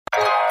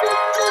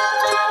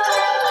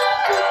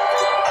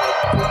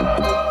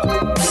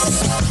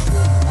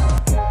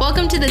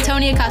the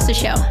Tony Acosta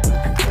Show.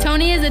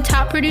 Tony is a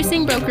top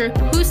producing broker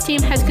whose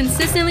team has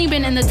consistently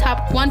been in the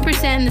top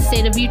 1% in the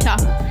state of Utah.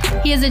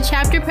 He is a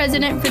chapter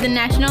president for the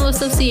National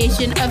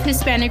Association of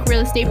Hispanic Real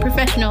Estate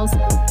Professionals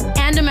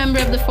and a member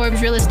of the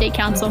Forbes Real Estate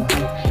Council.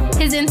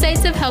 His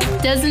insights have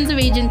helped dozens of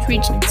agents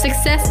reach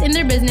success in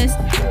their business,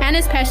 and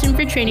his passion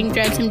for training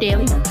drives him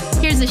daily.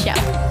 Here's the show.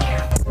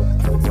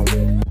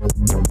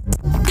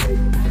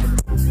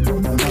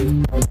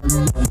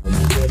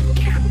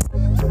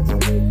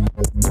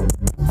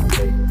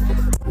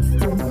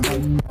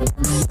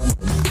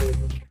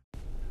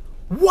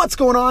 What's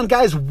going on,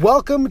 guys?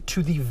 Welcome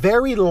to the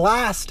very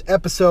last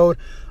episode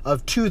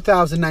of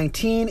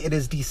 2019. It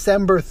is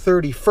December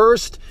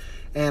 31st,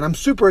 and I'm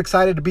super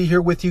excited to be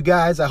here with you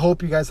guys. I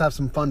hope you guys have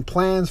some fun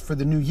plans for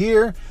the new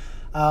year.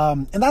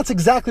 And that's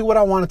exactly what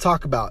I want to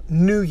talk about,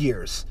 New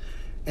Year's.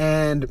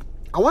 And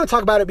I want to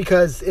talk about it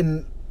because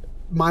in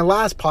my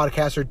last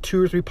podcast, or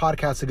 2 or 3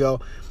 podcasts ago,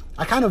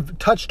 I kind of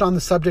touched on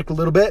the subject a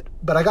little bit,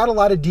 but I got a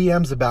lot of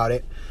DMs about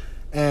it.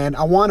 And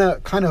I want to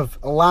kind of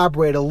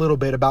elaborate a little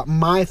bit about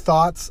my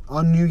thoughts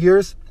on New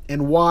Year's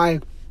and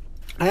why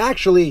I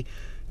actually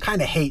kind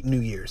of hate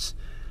New Year's.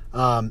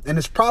 And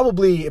it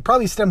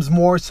probably stems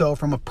more so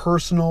from a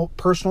personal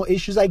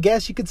issues, I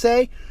guess you could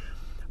say.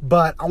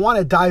 But I want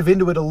to dive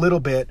into it a little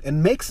bit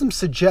and make some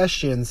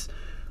suggestions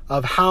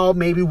of how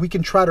maybe we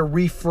can try to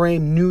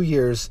reframe New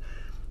Year's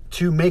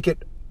to make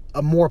it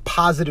a more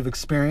positive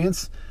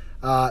experience.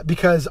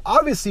 Because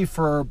obviously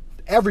for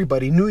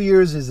everybody, New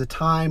Year's is a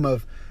time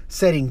of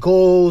setting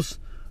goals,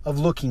 of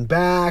looking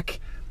back,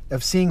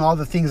 of seeing all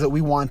the things that we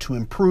want to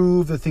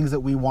improve, the things that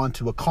we want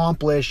to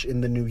accomplish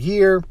in the new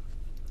year.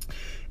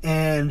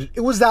 And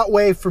it was that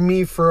way for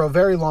me for a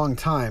very long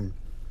time.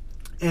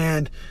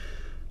 And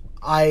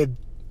I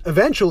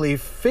eventually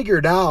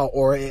figured out,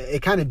 or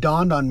it kind of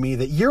dawned on me,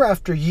 that year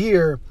after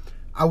year,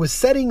 I was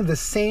setting the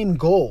same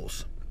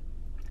goals,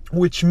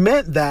 which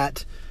meant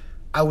that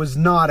I was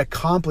not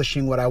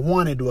accomplishing what I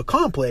wanted to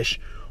accomplish.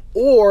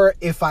 Or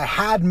if I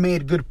had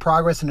made good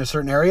progress in a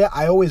certain area,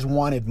 I always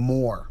wanted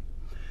more.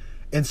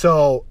 And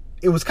so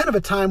it was kind of a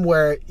time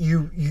where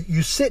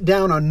you sit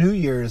down on New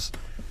Year's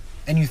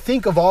and you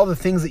think of all the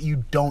things that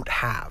you don't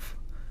have,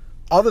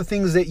 all the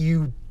things that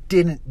you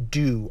didn't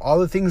do, all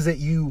the things that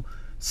you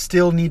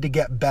still need to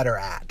get better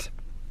at.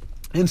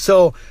 And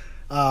so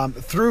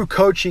through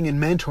coaching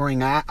and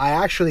mentoring, I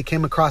actually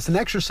came across an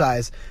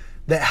exercise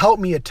that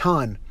helped me a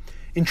ton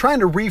in trying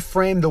to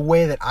reframe the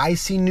way that I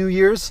see New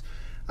Year's.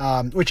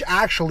 Which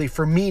actually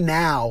for me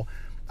now,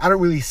 I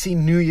don't really see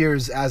New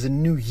Year's as a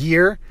new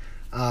year.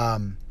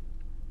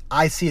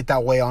 I see it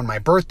that way on my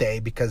birthday,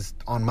 because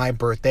on my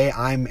birthday,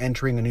 I'm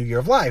entering a new year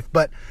of life.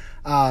 But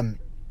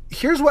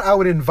here's what I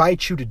would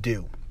invite you to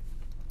do.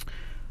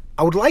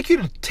 I would like you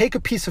to take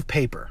a piece of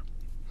paper,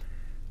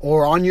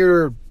 or on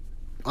your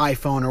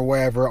iPhone or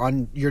wherever,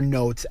 on your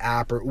notes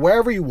app or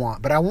wherever you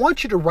want. But I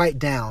want you to write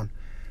down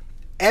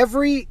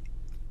every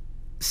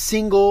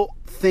single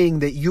thing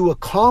that you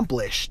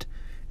accomplished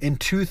in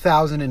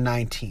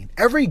 2019.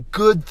 Every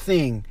good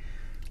thing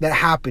that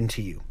happened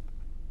to you.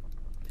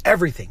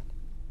 Everything.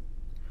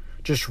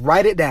 Just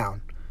write it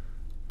down.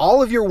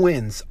 All of your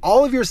wins,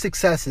 all of your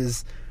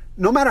successes,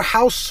 no matter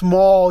how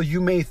small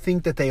you may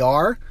think that they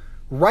are,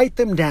 write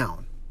them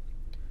down.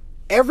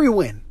 Every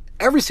win,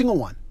 every single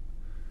one.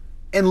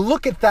 And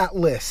look at that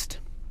list.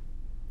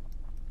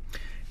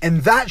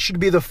 And that should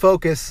be the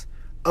focus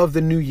of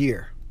the new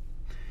year.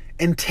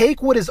 And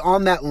take what is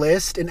on that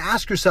list and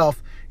ask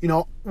yourself,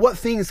 what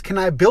things can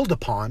I build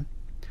upon,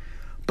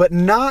 but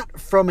not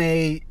from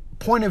a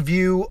point of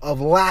view of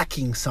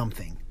lacking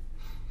something,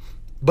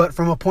 but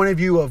from a point of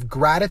view of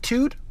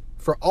gratitude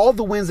for all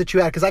the wins that you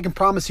had, because I can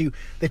promise you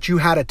that you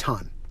had a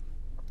ton.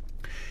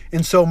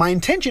 And so my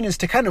intention is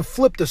to kind of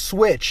flip the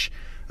switch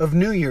of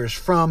New Year's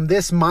from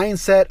this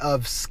mindset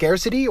of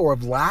scarcity or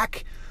of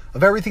lack,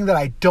 of everything that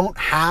I don't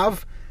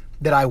have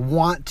that I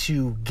want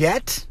to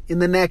get in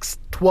the next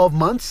 12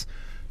 months,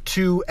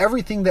 to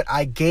everything that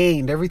I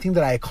gained, everything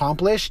that I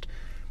accomplished,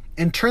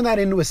 and turn that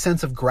into a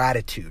sense of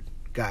gratitude,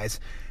 guys.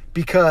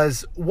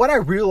 Because what I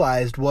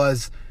realized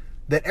was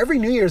that every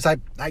New Year's, I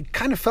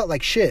kind of felt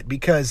like shit,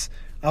 because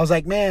I was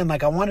like, man,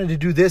 I wanted to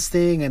do this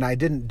thing and I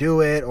didn't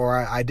do it, or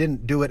I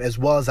didn't do it as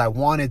well as I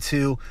wanted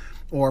to,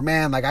 or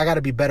man, I got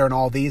to be better in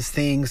all these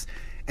things.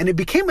 And it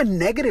became a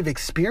negative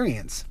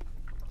experience.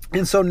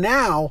 And so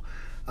now,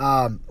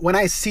 when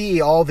I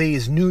see all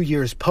these New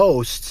Year's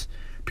posts,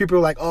 people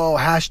are like, oh,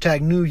 hashtag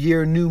new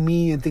year, new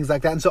me, and things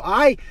like that. And so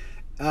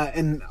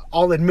and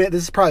I'll admit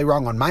this is probably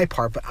wrong on my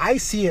part, but I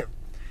see it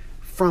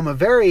from a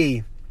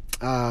very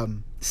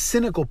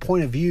cynical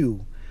point of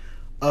view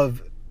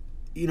of,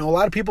 a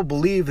lot of people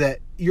believe that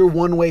you're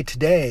one way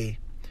today,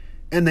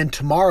 and then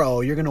tomorrow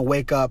you're going to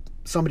wake up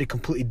somebody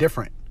completely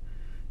different,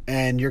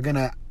 and you're going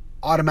to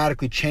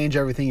automatically change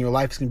everything. Your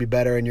life is going to be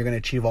better, and you're going to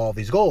achieve all of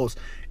these goals.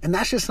 And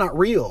that's just not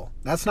real.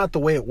 That's not the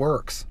way it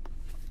works.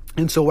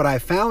 And so what I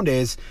found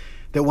is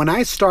that when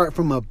I start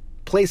from a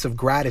place of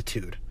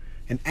gratitude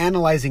and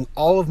analyzing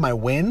all of my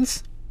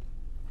wins,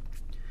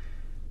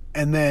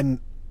 and then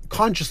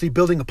consciously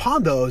building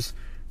upon those,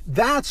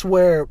 that's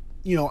where,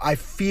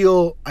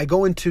 I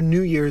go into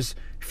New Year's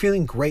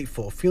feeling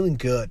grateful, feeling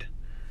good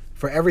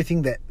for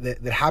everything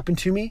that happened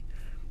to me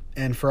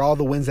and for all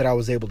the wins that I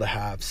was able to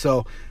have.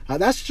 So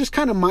that's just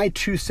kind of my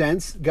 2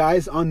 cents,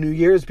 guys, on New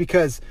Year's,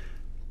 because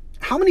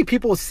how many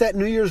people set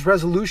New Year's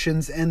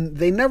resolutions and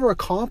they never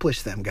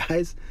accomplish them,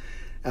 guys?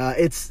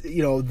 It's,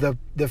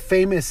 the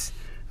famous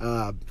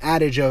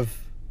adage of,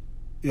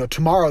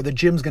 tomorrow the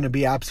gym's going to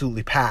be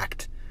absolutely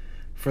packed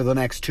for the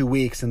next 2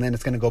 weeks and then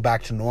it's going to go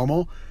back to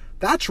normal.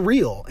 That's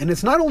real. And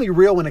it's not only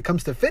real when it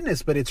comes to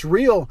fitness, but it's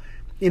real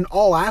in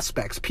all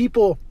aspects.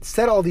 People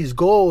set all these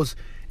goals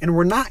and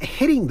we're not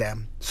hitting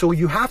them. So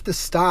you have to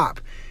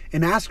stop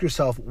and ask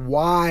yourself,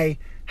 why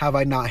have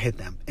I not hit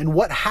them? And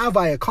what have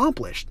I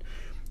accomplished?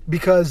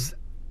 Because,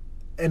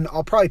 and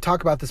I'll probably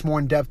talk about this more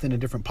in depth in a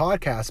different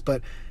podcast,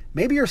 but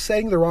maybe you're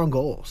setting the wrong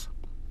goals.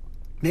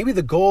 Maybe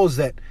the goals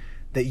that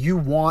you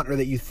want or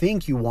that you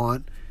think you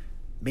want,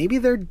 maybe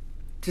they're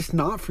just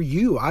not for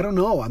you. I don't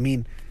know. I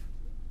mean,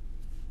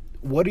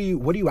 what are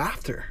you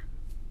after?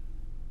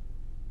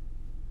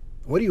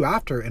 What are you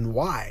after and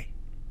why?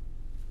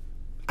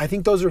 I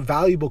think those are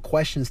valuable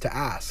questions to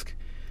ask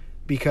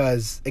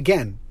because,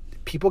 again,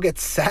 people get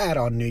sad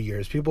on New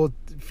Year's. People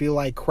feel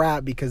like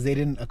crap because they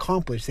didn't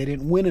accomplish. They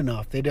didn't win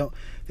enough. They don't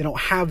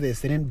have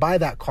this. They didn't buy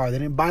that car. They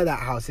didn't buy that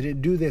house. They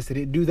didn't do this. They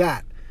didn't do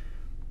that.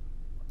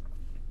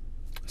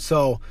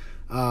 So,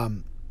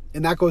 and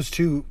that goes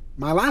to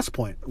my last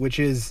point, which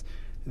is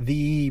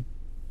the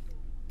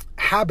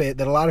habit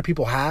that a lot of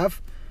people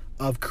have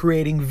of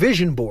creating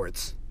vision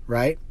boards,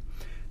 right?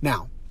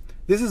 Now,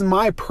 this is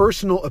my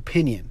personal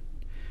opinion.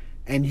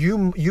 And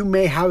you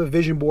may have a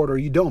vision board or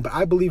you don't, but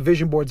I believe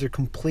vision boards are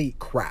complete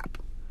crap.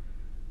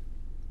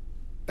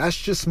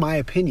 That's just my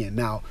opinion.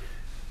 Now,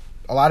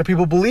 a lot of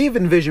people believe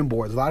in vision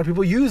boards. A lot of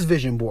people use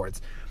vision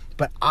boards.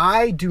 But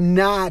I do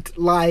not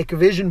like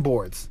vision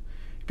boards.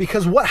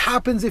 Because what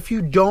happens if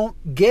you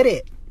don't get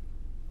it?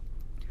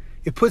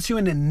 It puts you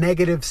in a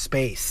negative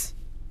space.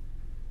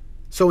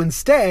 So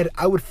instead,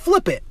 I would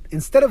flip it.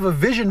 Instead of a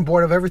vision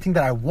board of everything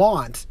that I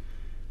want,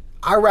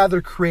 I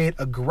rather create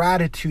a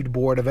gratitude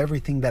board of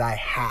everything that I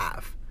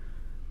have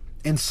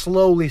and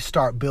slowly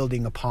start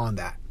building upon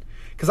that.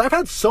 Because I've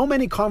had so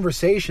many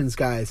conversations,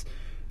 guys,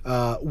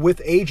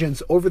 with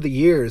agents over the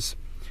years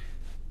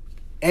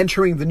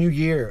entering the new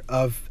year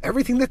of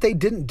everything that they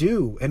didn't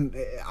do. And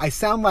I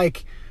sound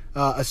like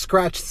a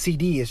scratched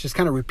CD. It's just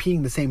kind of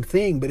repeating the same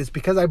thing, but it's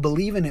because I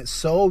believe in it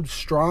so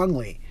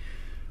strongly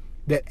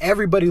that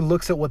everybody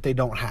looks at what they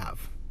don't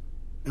have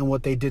and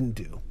what they didn't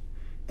do.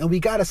 And we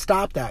got to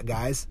stop that,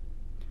 guys.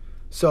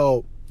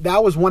 So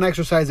that was one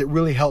exercise that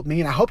really helped me,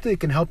 and I hope that it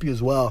can help you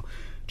as well.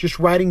 Just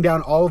writing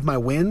down all of my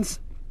wins,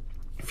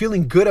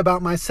 feeling good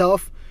about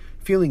myself,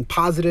 feeling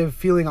positive,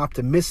 feeling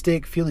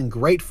optimistic, feeling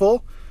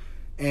grateful.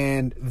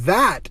 And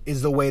that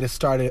is the way to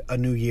start a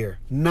new year.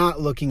 Not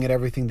looking at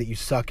everything that you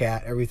suck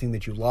at, everything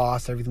that you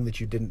lost, everything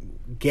that you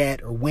didn't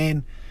get or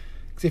win.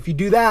 Because if you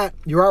do that,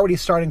 you're already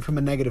starting from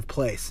a negative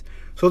place.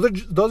 So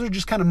those are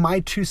just kind of my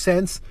 2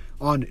 cents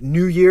on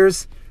New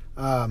Year's.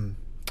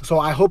 So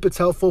I hope it's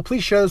helpful.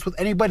 Please share this with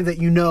anybody that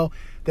you know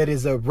that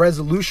is a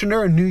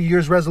resolutioner, a New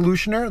Year's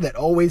resolutioner that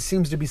always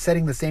seems to be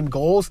setting the same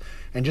goals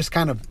and just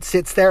kind of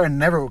sits there and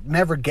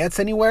never gets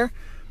anywhere.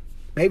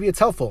 Maybe it's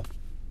helpful.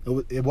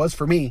 It was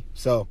for me,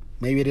 so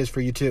maybe it is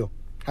for you too.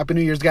 Happy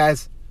New Year's,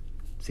 guys.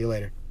 See you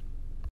later.